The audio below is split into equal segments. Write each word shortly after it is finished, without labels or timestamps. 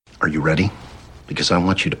Are you ready? Because I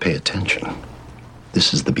want you to pay attention.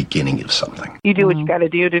 This is the beginning of something. You do what you got to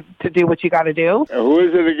do to do what you got to do. Who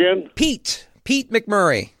is it again? Pete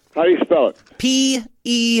McMurray. How do you spell it?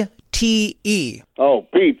 P-E-T-E. Oh,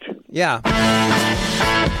 Pete. Yeah.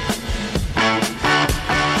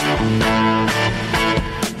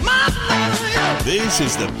 This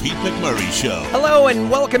is the Pete McMurray Show. Hello and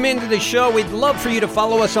welcome into the show. We'd love for you to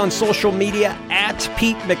follow us on social media at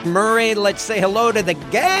Pete McMurray. Let's say hello to the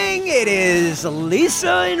gang. It is Lisa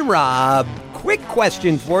and Rob. Quick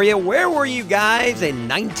question for you. Where were you guys in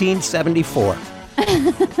 1974?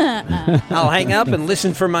 I'll hang up and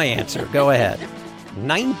listen for my answer. Go ahead.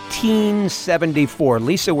 1974.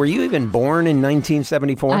 Lisa, were you even born in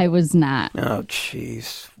 1974? I was not. Oh,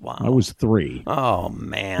 jeez. Wow. I was 3. Oh,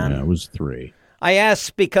 man. Yeah, I was 3. I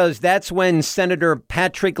asked because that's when Senator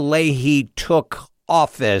Patrick Leahy took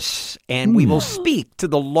office, and we will speak to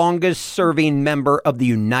the longest-serving member of the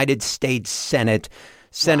United States Senate,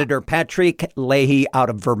 Senator Patrick Leahy out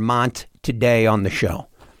of Vermont, today on the show.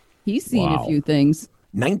 He's seen a few things.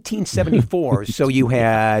 1974. So you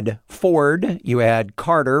had Ford, you had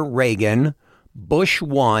Carter, Reagan, Bush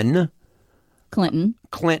 1, Clinton,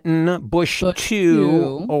 Bush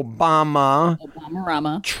 2, Obama,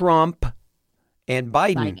 Trump, and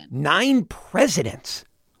Biden. 9 presidents.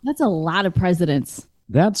 That's a lot of presidents.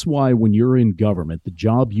 That's why when you're in government, the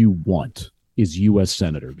job you want is U.S.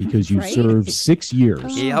 Senator, because you serve 6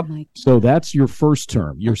 years. Yep. So that's your first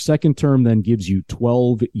term. Your second term then gives you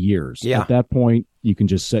 12 years. Yeah. At that point, you can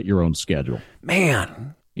just set your own schedule.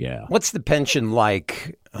 Man. Yeah. What's the pension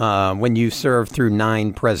like when you serve through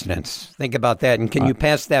 9 presidents? Think about that. And can you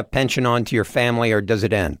pass that pension on to your family, or does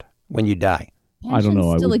it end when you die? I don't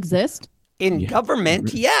know. Still exist? In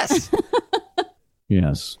government, yes.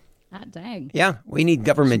 Yes. God dang. Yeah, we need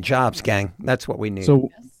government jobs, gang. That's what we need. So,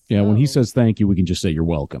 yeah, when he says thank you, we can just say you're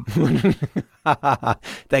welcome.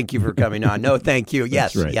 Thank you for coming on. No, thank you.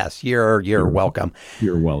 Yes, right. yes, you're welcome.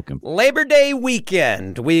 You're welcome. Labor Day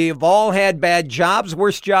weekend. We've all had bad jobs.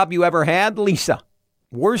 Worst job you ever had, Lisa?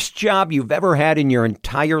 Worst job you've ever had in your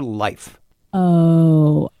entire life?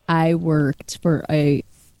 Oh, I worked for a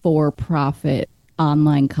for-profit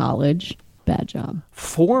online college. Bad job.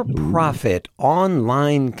 For-profit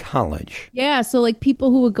online college. Yeah, so like people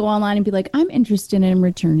who would go online and be like, I'm interested in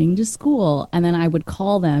returning to school. And then I would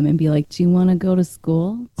call them and be like, do you want to go to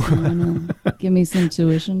school? Do you want to give me some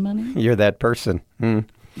tuition money? You're that person.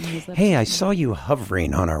 Hey, I saw you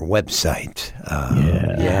hovering on our website.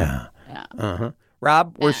 Yeah. Uh-huh.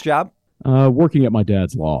 Rob, worst job? Working at my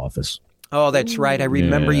dad's law office. Oh, that's right. I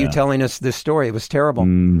remember you telling us this story. It was terrible.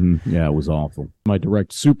 Mm-hmm. Yeah, it was awful. My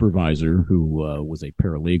direct supervisor, who was a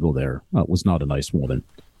paralegal there, was not a nice woman.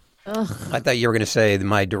 Ugh. I thought you were going to say that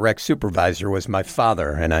my direct supervisor was my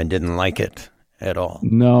father, and I didn't like it at all.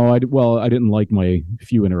 No, I didn't like my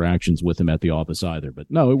few interactions with him at the office either. But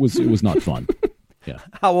no, it was not fun. Yeah.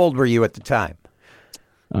 How old were you at the time?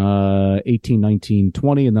 18, 19,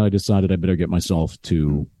 20, and then I decided I better get myself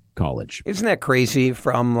to college. Isn't that crazy?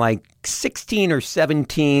 From like 16 or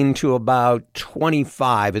 17 to about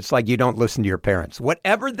 25, it's like you don't listen to your parents.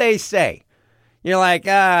 Whatever they say, you're like,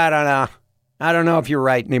 I don't know. I don't know if you're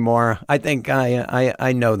right anymore. I think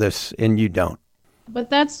I know this, and you don't. But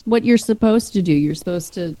that's what you're supposed to do. You're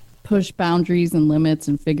supposed to push boundaries and limits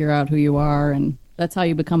and figure out who you are, and that's how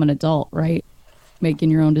you become an adult, right?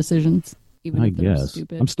 Making your own decisions, even if they're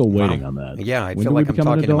stupid. I'm still waiting on that. Yeah, I feel like I'm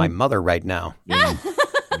talking to my mother right now. Yeah.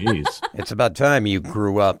 Jeez. It's about time you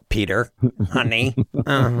grew up, Peter, honey.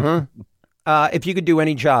 Uh-huh. If you could do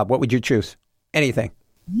any job, what would you choose? Anything.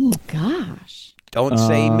 Oh, gosh. Don't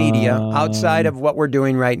say media. Outside of what we're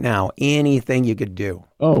doing right now, anything you could do.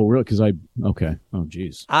 Oh, really? Okay. Oh,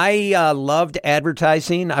 geez. I loved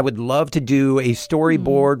advertising. I would love to do a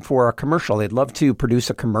storyboard for a commercial. I'd love to produce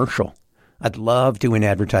a commercial. I'd love doing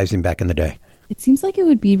advertising back in the day. It seems like it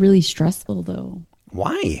would be really stressful, though.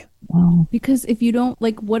 Why? Well, because if you don't,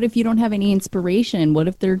 what if you don't have any inspiration? What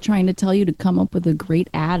if they're trying to tell you to come up with a great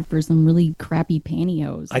ad for some really crappy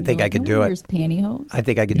pantyhose? I think I could do it. There's pantyhose? I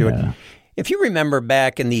think I could do it. If you remember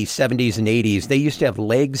back in the 70s and 80s, they used to have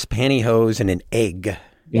legs, pantyhose, and an egg.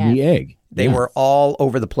 In the egg. They were all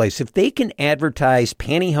over the place. If they can advertise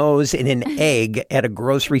pantyhose and an egg at a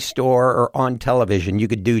grocery store or on television, you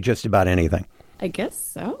could do just about anything. I guess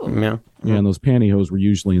so. Yeah. Yeah, and those pantyhose were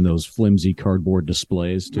usually in those flimsy cardboard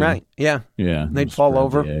displays, too. Right, yeah. Yeah. They'd fall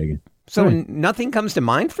over. So nothing comes to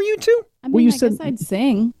mind for you two? I mean, I guess I'd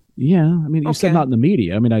sing. Yeah, I mean, you said not in the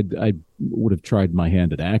media. I mean, I would have tried my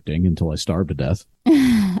hand at acting until I starved to death.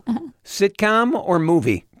 Sitcom or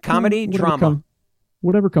movie? Comedy, drama?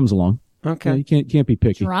 Whatever comes along. Okay. You can't be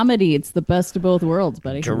picky. Dramedy, it's the best of both worlds,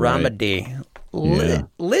 buddy. Dramedy. Yeah.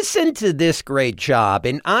 Listen to this great job.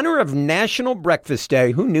 In honor of National Breakfast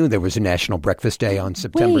Day, who knew there was a National Breakfast Day on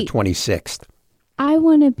September 26th? I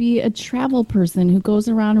want to be a travel person who goes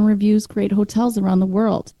around and reviews great hotels around the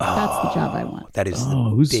world. That's the job I want. That is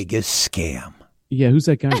the biggest scam. Yeah, who's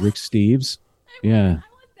that guy? Rick Steves? Yeah.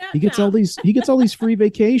 He gets all these free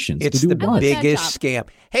vacations. It's to do the what? biggest scam.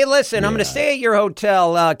 Hey, listen, I'm going to stay at your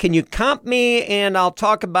hotel. Can you comp me, and I'll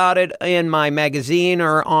talk about it in my magazine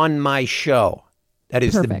or on my show. That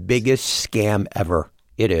is the biggest scam ever.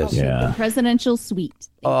 It is. Yeah. The presidential suite.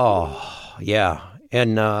 Oh, yeah.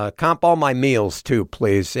 And comp all my meals, too,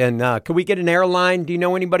 please. And can we get an airline? Do you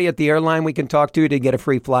know anybody at the airline we can talk to get a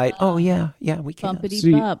free flight? Oh, yeah, we can.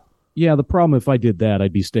 Bumpity bop. Yeah, the problem if I did that,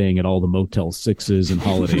 I'd be staying at all the Motel 6s and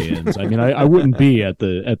Holiday Inns. I mean, I wouldn't be at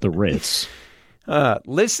the Ritz.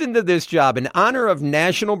 Listen to this job. In honor of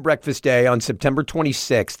National Breakfast Day on September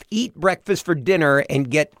 26th, eat breakfast for dinner and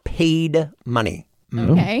get paid money.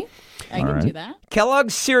 Okay, I can do that.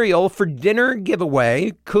 Kellogg's cereal for dinner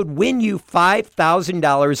giveaway could win you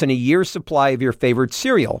 $5,000 and a year's supply of your favorite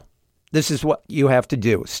cereal. This is what you have to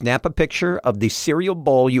do. Snap a picture of the cereal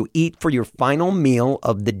bowl you eat for your final meal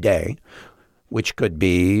of the day, which could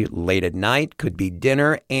be late at night, could be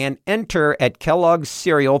dinner, and enter at Kellogg's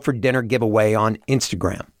Cereal for Dinner giveaway on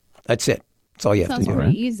Instagram. That's it. That's all you have to do. Sounds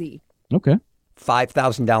pretty easy. Okay.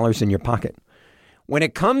 $5,000 in your pocket. When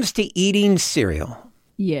it comes to eating cereal,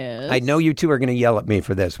 yes, I know you two are going to yell at me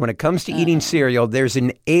for this. When it comes to eating cereal, there's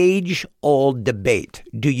an age-old debate.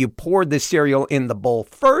 Do you pour the cereal in the bowl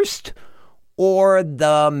first or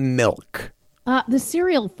the milk? The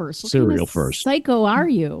cereal first. What Cereal kind of first. Psycho are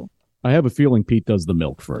you? I have a feeling Pete does the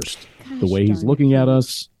milk first. The way he's looking at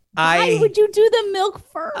us. Why would you do the milk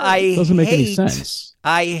first? Doesn't make any sense.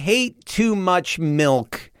 I hate too much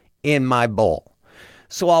milk in my bowl.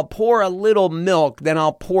 So I'll pour a little milk, then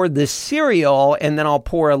I'll pour the cereal, and then I'll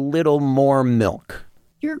pour a little more milk.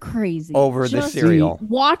 You're crazy. Over the cereal.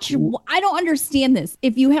 Watch. I don't understand this.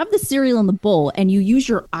 If you have the cereal in the bowl and you use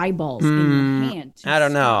your eyeballs in your hand, I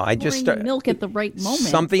don't know. I just start milk at the right moment.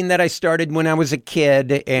 Something that I started when I was a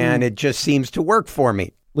kid, and it just seems to work for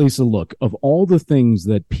me. Lisa, look, of all the things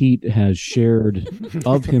that Pete has shared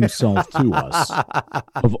of himself to us,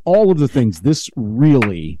 of all of the things, this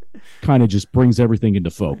really kind of just brings everything into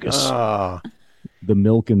focus. The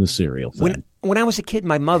milk and the cereal thing. When I was a kid,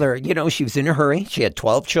 my mother, she was in a hurry. She had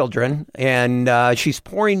 12 children, and she's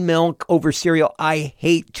pouring milk over cereal. I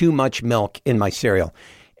hate too much milk in my cereal.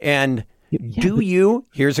 And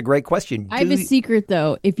here's a great question. I have a secret,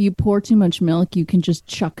 though. If you pour too much milk, you can just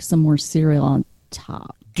chuck some more cereal on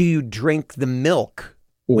top. Do you drink the milk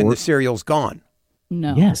when the cereal's gone?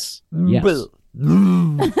 No. Yes. Yes.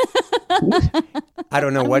 I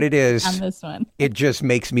don't know what it is. On this one. It just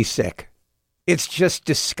makes me sick. It's just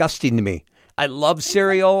disgusting to me. I love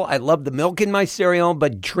cereal. I love the milk in my cereal,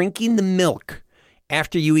 but drinking the milk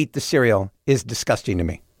after you eat the cereal is disgusting to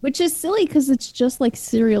me. Which is silly because it's just like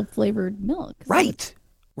cereal flavored milk. Right.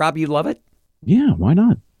 Rob, you love it? Yeah, why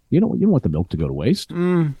not? You don't want the milk to go to waste.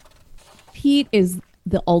 Pete is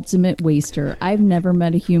the ultimate waster. I've never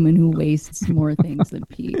met a human who wastes more things than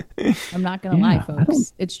Pete. I'm not going to lie,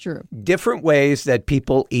 folks. It's true. Different ways that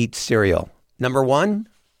people eat cereal. Number one,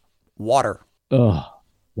 water.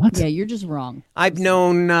 What? Yeah, you're just wrong. I've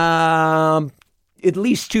known at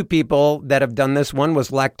least two people that have done this. One was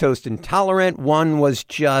lactose intolerant. One was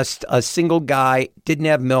just a single guy, didn't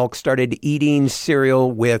have milk, started eating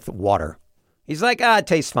cereal with water. He's like, it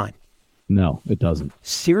tastes fine. No, it doesn't.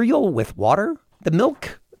 Cereal with water? The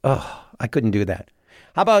milk? Oh, I couldn't do that.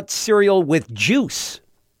 How about cereal with juice?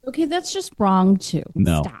 Okay, that's just wrong, too.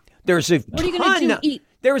 No. Stop. There's a What are you going to do? Eat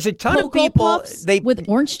There's a ton of Cocoa people Puffs with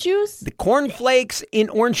orange juice? The cornflakes in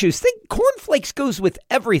orange juice. Think cornflakes goes with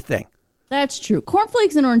everything. That's true.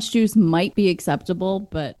 Cornflakes and orange juice might be acceptable,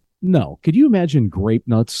 but no. Could you imagine grape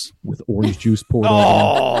nuts with orange juice poured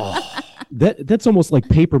on them? That's almost like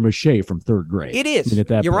paper mache from third grade. It is. I mean, at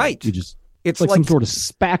that You're point, right. It's like some sort of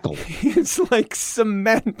spackle. It's like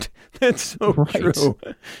cement. That's so true.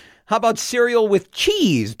 How about cereal with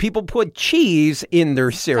cheese? People put cheese in their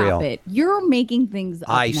cereal. Stop it. You're making things up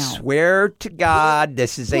I now. swear to God,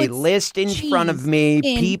 this is a list in front of me.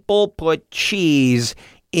 People put cheese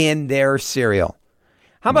in their cereal.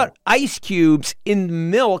 How about ice cubes in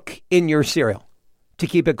milk in your cereal to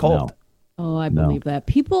keep it cold? No. Oh, I believe that.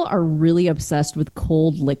 People are really obsessed with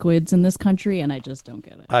cold liquids in this country, and I just don't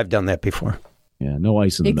get it. I've done that before. Yeah, no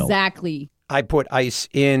ice in the milk. Exactly. I put ice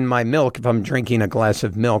in my milk if I'm drinking a glass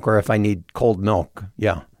of milk or if I need cold milk.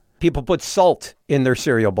 Yeah. People put salt in their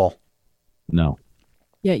cereal bowl. No.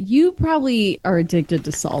 Yeah, you probably are addicted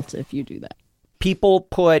to salt if you do that. People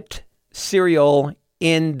put cereal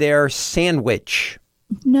in their sandwich.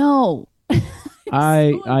 No.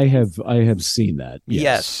 I have seen that.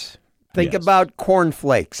 Yes. Think about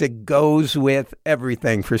cornflakes. It goes with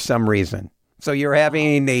everything for some reason. So you're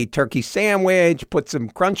having a turkey sandwich, put some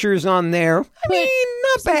crunchers on there. I mean,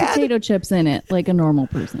 not bad. Potato chips in it like a normal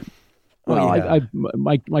person. Well,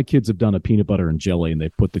 my kids have done a peanut butter and jelly, and they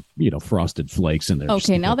put the frosted flakes in there.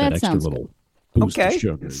 Okay, now that extra sounds little boost of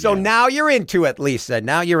sugar. So now you're into it, Lisa.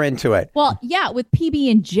 Now you're into it. Well, yeah, with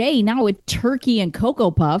PB&J, now with turkey and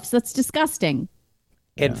Cocoa Puffs, that's disgusting.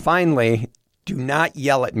 And finally, do not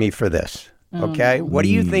yell at me for this. Okay, what do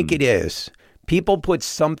you think it is? People put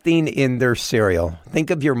something in their cereal.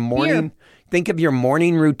 Think of your morning. Beer. Think of your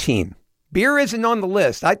morning routine. Beer isn't on the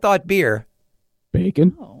list. I thought beer.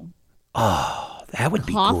 Bacon. Oh, that would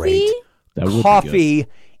be Coffee? great. That would Coffee be good.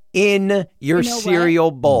 in your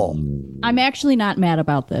cereal bowl. I'm actually not mad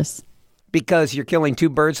about this. Because you're killing two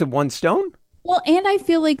birds with one stone? Well, and I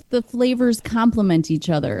feel like the flavors complement each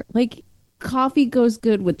other. Like coffee goes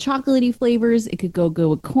good with chocolatey flavors. It could go good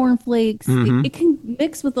with cornflakes. It can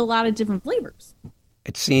mix with a lot of different flavors.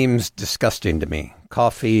 It seems disgusting to me.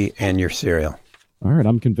 Coffee and your cereal. All right,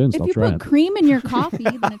 I'm convinced. If I'll you try put it. cream in your coffee,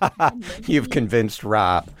 then it's You've convinced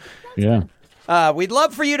Rob. Yeah. We'd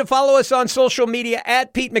love for you to follow us on social media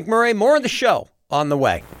at Pete McMurray. More of the show on the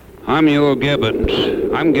way. I'm Yule Gibbons.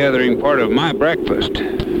 I'm gathering part of my breakfast.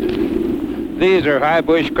 These are high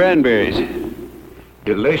bush cranberries.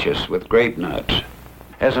 Delicious with grape nuts.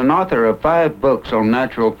 As an author of 5 books on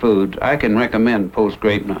natural foods, I can recommend Post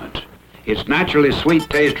Grape Nuts. Its naturally sweet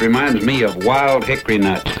taste reminds me of wild hickory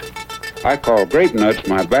nuts. I call grape nuts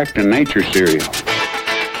my back to nature cereal.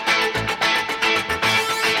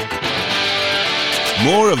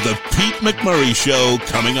 More of the Pete McMurray Show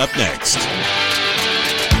coming up next.